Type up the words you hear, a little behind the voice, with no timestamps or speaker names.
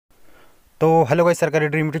तो hello guys, सरकारी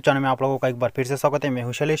dream YouTube channel में आप लोगों का एक बार फिर से स्वागत है। मैं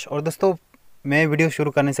हूं शैलेश। और दोस्तों, मैं वीडियो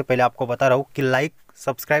शुरू करने से पहले आपको बता रहा हूं कि लाइक,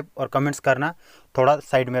 सब्सक्राइब और कमेंट्स करना थोड़ा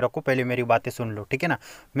साइड में रखो, पहले मेरी बातें सुन लो, ठीक है ना।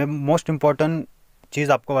 मैं मोस्ट इंपॉर्टेंट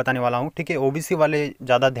चीज़ आपको बताने वाला हूँ, ठीक है। ओबीसी वाले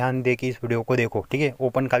ज़्यादा ध्यान दे के इस वीडियो को देखो, ठीक है।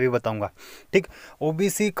 ओपन का भी बताऊँगा, ठीक।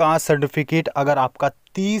 ओबीसी कास्ट सर्टिफिकेट अगर आपका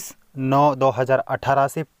 30/9/2018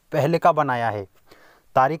 से पहले का बनाया है,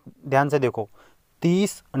 तारीख ध्यान से देखो,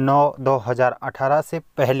 30/9/2018 से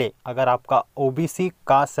पहले अगर आपका ओबीसी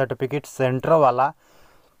कास्ट सर्टिफिकेट सेंटर वाला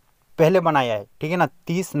पहले बनाया है, ठीक है ना,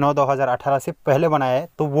 30/9/2018 से पहले बनाया है,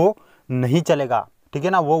 तो वो नहीं चलेगा, ठीक है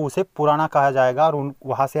ना। वो उसे पुराना कहा जाएगा और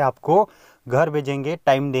वहाँ से आपको घर भेजेंगे,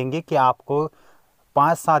 टाइम देंगे कि आपको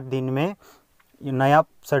 5-7 दिन में नया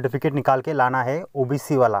सर्टिफिकेट निकाल के लाना है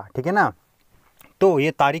ओबीसी वाला, ठीक है ना। तो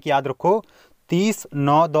ये तारीख याद रखो,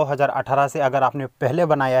 30/9/2018 से अगर आपने पहले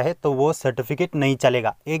बनाया है तो वो सर्टिफिकेट नहीं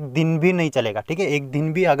चलेगा, एक दिन भी नहीं चलेगा, ठीक है। एक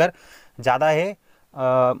दिन भी अगर ज़्यादा है,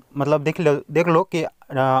 मतलब देख लो कि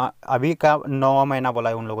अभी का 9वां महीना बोला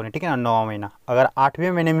है उन लोगों ने, ठीक है ना, 9वां महीना। अगर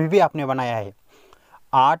 8वें महीने में भी आपने बनाया है,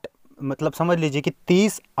 8 मतलब समझ लीजिए कि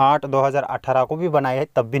 30/8/2018 को भी बनाया है,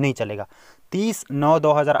 तब भी नहीं चलेगा।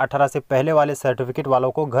 30/9/2018 से पहले वाले सर्टिफिकेट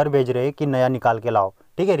वालों को घर भेज रहे हैं कि नया निकाल के लाओ,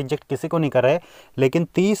 ठीक है। रिजेक्ट किसी को नहीं कर रहे, लेकिन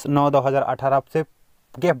 30/9/2018 से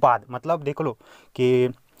के बाद मतलब देख लो कि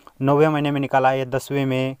 9वें महीने में निकाला है, 10वें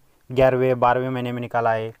में, 11वें 12वें महीने में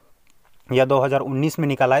निकाला है या 2019 में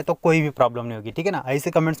निकाला है, तो कोई भी प्रॉब्लम नहीं होगी, ठीक है ना।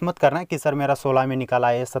 ऐसे कमेंट्स मत करना कि सर मेरा 16 में निकाला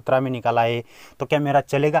है, 17 में निकाला है, तो क्या मेरा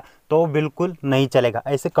चलेगा? तो बिल्कुल नहीं चलेगा,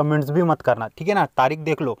 ऐसे कमेंट्स भी मत करना, ठीक है ना। तारीख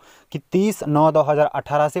देख लो कि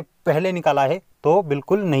 30/9/2018 से पहले निकाला है तो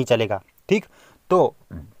बिल्कुल नहीं चलेगा, ठीक। तो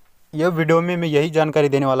यह वीडियो में मैं यही जानकारी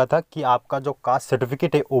देने वाला था कि आपका जो कास्ट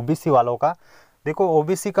सर्टिफिकेट है ओबीसी वालों का, देखो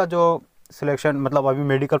ओबीसी का जो सिलेक्शन मतलब अभी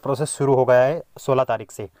मेडिकल प्रोसेस शुरू हो गया है 16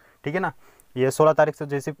 तारीख से, ठीक है ना। ये 16 तारीख से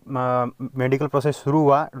जैसे मेडिकल प्रोसेस शुरू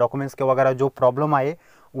हुआ, डॉक्यूमेंट्स के वगैरह जो प्रॉब्लम आए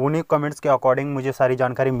उन्हीं कमेंट्स के अकॉर्डिंग मुझे सारी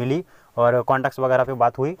जानकारी मिली और कॉन्टैक्ट्स वगैरह पे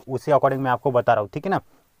बात हुई, उसी अकॉर्डिंग मैं आपको बता रहा हूँ, ठीक है ना।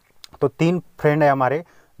 तो 3 फ्रेंड है हमारे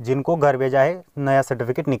जिनको घर भेजा है नया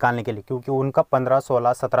सर्टिफिकेट निकालने के लिए, क्योंकि उनका 15,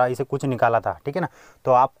 16, 17 इसे कुछ निकाला था, ठीक है ना।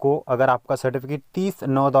 तो आपको अगर आपका सर्टिफिकेट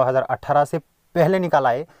 30/9/2018 से पहले निकाला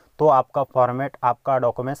है तो आपका फॉर्मेट, आपका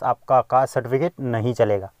डॉक्यूमेंट्स, आपका कास्ट सर्टिफिकेट नहीं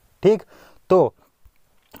चलेगा, ठीक। तो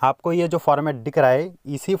आपको ये जो फॉर्मेट दिख रहा है,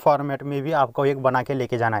 इसी फॉर्मेट में भी आपको एक बना के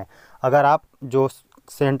लेके जाना है। अगर आप जो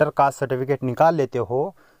सेंटर कास्ट सर्टिफिकेट निकाल लेते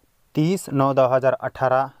हो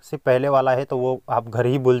 30/9/2018 से पहले वाला है, तो वो आप घर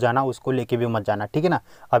ही भूल जाना, उसको लेके भी मत जाना, ठीक है ना।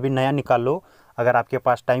 अभी नया निकाल लो अगर आपके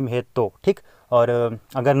पास टाइम है तो, ठीक। और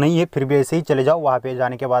अगर नहीं है फिर भी ऐसे ही चले जाओ, वहाँ पे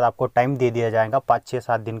जाने के बाद आपको टाइम दे दिया जाएगा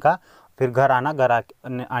 5-6-7 दिन का, फिर घर आना,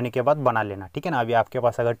 आने के बाद बना लेना, ठीक है ना। अभी आपके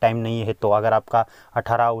पास अगर टाइम नहीं है तो, अगर आपका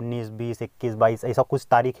 18, 19, 20, 21, 22 ऐसा कुछ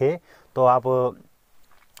तारीख है तो आप,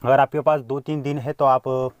 अगर आपके पास 2-3 दिन है तो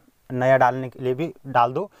आप नया डालने के लिए भी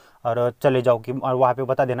डाल दो और चले जाओ कि, और वहाँ पे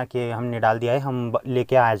बता देना कि हमने डाल दिया है, हम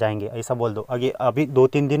लेके आ जाएंगे, ऐसा बोल दो। अभी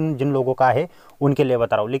 2-3 दिन जिन लोगों का है उनके लिए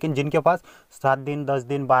बता रहा हूँ, लेकिन जिनके पास 7 दिन, 10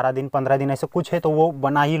 दिन, 12 दिन, 15 दिन ऐसे कुछ है तो वो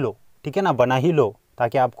बना ही लो, ठीक है ना, बना ही लो,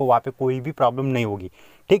 ताकि आपको वहाँ पे कोई भी प्रॉब्लम नहीं होगी,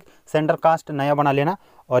 ठीक। सेंटर कास्ट नया बना लेना।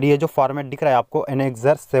 और ये जो फॉर्मेट दिख रहा है आपको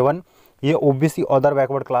एनेक्सर 7, ये ओबीसी अदर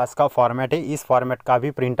बैकवर्ड क्लास का फॉर्मेट है। इस फॉर्मेट का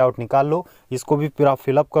भी प्रिंट आउट निकाल लो, इसको भी पूरा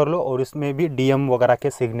फिलअप कर लो और इसमें भी डीएम वगैरह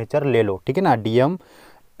के सिग्नेचर ले लो, ठीक है ना। डीएम,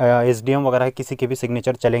 एसडीएम वगैरह किसी के भी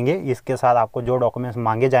सिग्नेचर चलेंगे। इसके साथ आपको जो डॉक्यूमेंट्स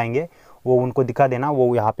मांगे जाएंगे वो उनको दिखा देना,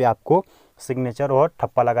 वो यहाँ पे आपको सिग्नेचर और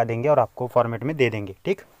ठप्पा लगा देंगे और आपको फॉर्मेट में दे देंगे,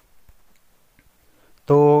 ठीक।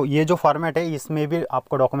 तो ये जो फॉर्मेट है इसमें भी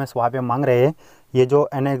आपको डॉक्यूमेंट्स वहाँ पे मांग रहे हैं। ये जो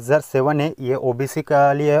एनेक्सर 7 है ये ओबीसी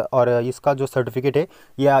का लिए, और इसका जो सर्टिफिकेट है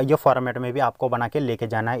ये फॉर्मेट में भी आपको बना के लेके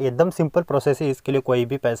जाना है। एकदम सिंपल प्रोसेस है, इसके लिए कोई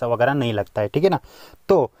भी पैसा वगैरह नहीं लगता है, ठीक है ना।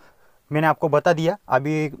 तो मैंने आपको बता दिया।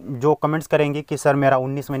 अभी जो कमेंट्स करेंगे कि सर मेरा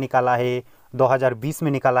 19 में निकाला है, 2020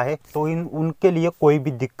 में निकाला है, तो उनके लिए कोई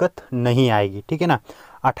भी दिक्कत नहीं आएगी, ठीक है ना।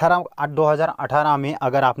 2018 में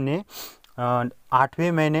अगर आपने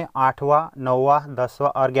 8वें महीने, 8वां, 9वां,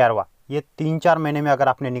 10वां और 11वां, ये 3-4 महीने में अगर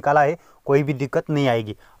आपने निकाला है कोई भी दिक्कत नहीं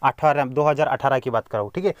आएगी। 2018 की बात कर रहा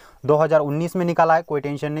हूँ, ठीक है। 2019 में निकाला है कोई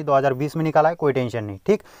टेंशन नहीं, 2020 में निकाला है कोई टेंशन नहीं,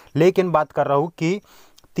 ठीक। लेकिन बात कर रहा हूँ कि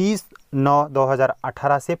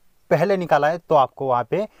 30/9/2018 से पहले निकाला है तो आपको वहाँ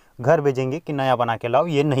पे घर भेजेंगे कि नया बना के लाओ,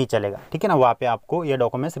 ये नहीं चलेगा, ठीक है ना। वहाँ पे आपको ये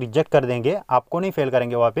डॉक्यूमेंट्स रिजेक्ट कर देंगे, आपको नहीं फेल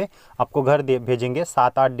करेंगे, वहाँ पे आपको घर भेजेंगे,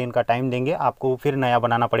 7-8 दिन का टाइम देंगे, आपको फिर नया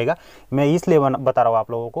बनाना पड़ेगा। मैं इसलिए बता रहा हूँ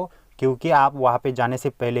आप लोगों को, क्योंकि आप वहाँ पे जाने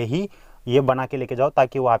से पहले ही ये बना के लेके जाओ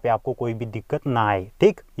ताकि वहाँ पे आपको कोई भी दिक्कत ना आए,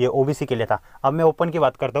 ठीक। ये ओबीसी के लिए था। अब मैं ओपन की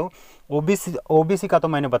बात करता हूँ। ओबीसी का तो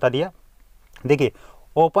मैंने बता दिया। देखिए,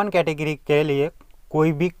 ओपन कैटेगरी के लिए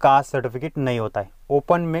कोई भी कास्ट सर्टिफिकेट नहीं होता है।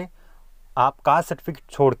 ओपन में आप कास्ट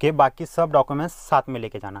सर्टिफिकेट छोड़ के बाकी सब डॉक्यूमेंट्स साथ में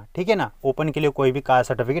लेके जाना, ठीक है ना। ओपन के लिए कोई भी कास्ट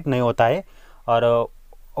सर्टिफिकेट नहीं होता है, और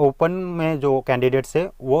ओपन में जो कैंडिडेट्स है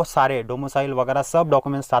वो सारे डोमिसाइल वगैरह सब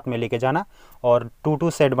डॉक्यूमेंट्स साथ में लेके जाना, और 2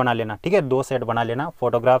 सेट बना लेना, ठीक है, 2 सेट बना लेना,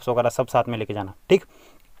 फोटोग्राफ्स वगैरह सब साथ में लेके जाना, ठीक।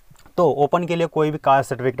 तो ओपन के लिए कोई भी कास्ट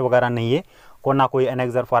सर्टिफिकेट वगैरह नहीं है, ना कोई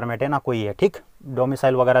एनेक्सर फॉर्मेट है, ना कोई है, ठीक।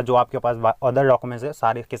 डोमिसाइल वगैरह जो आपके पास अदर डॉक्यूमेंट्स है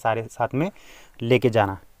सारे के सारे साथ में लेके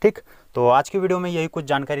जाना, ठीक। तो आज की वीडियो में यही कुछ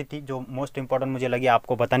जानकारी थी जो मोस्ट इंपॉर्टेंट मुझे लगी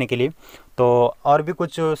आपको बताने के लिए। तो और भी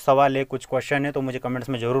कुछ सवाल है, कुछ क्वेश्चन है तो मुझे कमेंट्स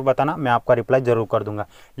में ज़रूर बताना, मैं आपका रिप्लाई ज़रूर कर दूंगा।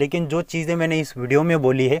 लेकिन जो चीज़ें मैंने इस वीडियो में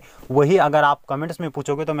बोली है वही अगर आप कमेंट्स में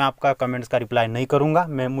पूछोगे तो मैं आपका कमेंट्स का रिप्लाई नहीं करूँगा।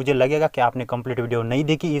 मुझे लगेगा कि आपने कंप्लीट वीडियो नहीं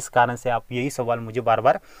देखी, इस कारण से आप यही सवाल मुझे बार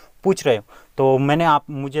बार पूछ रहे हो। तो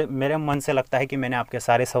मेरे मन से लगता है कि मैंने आपके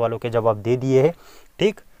सारे सवालों के जवाब दे दिए हैं,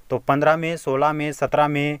 ठीक। तो 15 में, 16 में, 17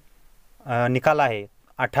 में निकाला है,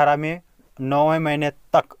 18 में 9वें महीने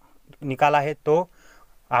तक निकाला है, तो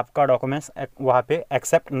आपका डॉक्यूमेंट्स वहाँ पे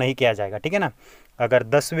एक्सेप्ट नहीं किया जाएगा, ठीक है ना। अगर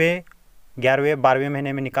 10वें, 11वें, 12वें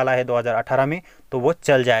महीने में निकाला है 2018 में तो वो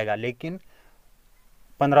चल जाएगा, लेकिन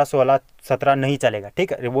 15, 16, 17 नहीं चलेगा,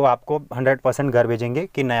 ठीक है। वो आपको 100% घर भेजेंगे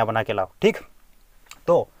कि नया बना के लाओ, ठीक।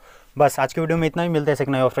 तो बस आज की वीडियो में इतना ही, मिलते हैं एक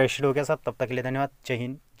नए और फ्रेश वीडियो के साथ। तब तक के लिए धन्यवाद। जय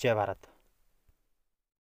हिंद, जय भारत।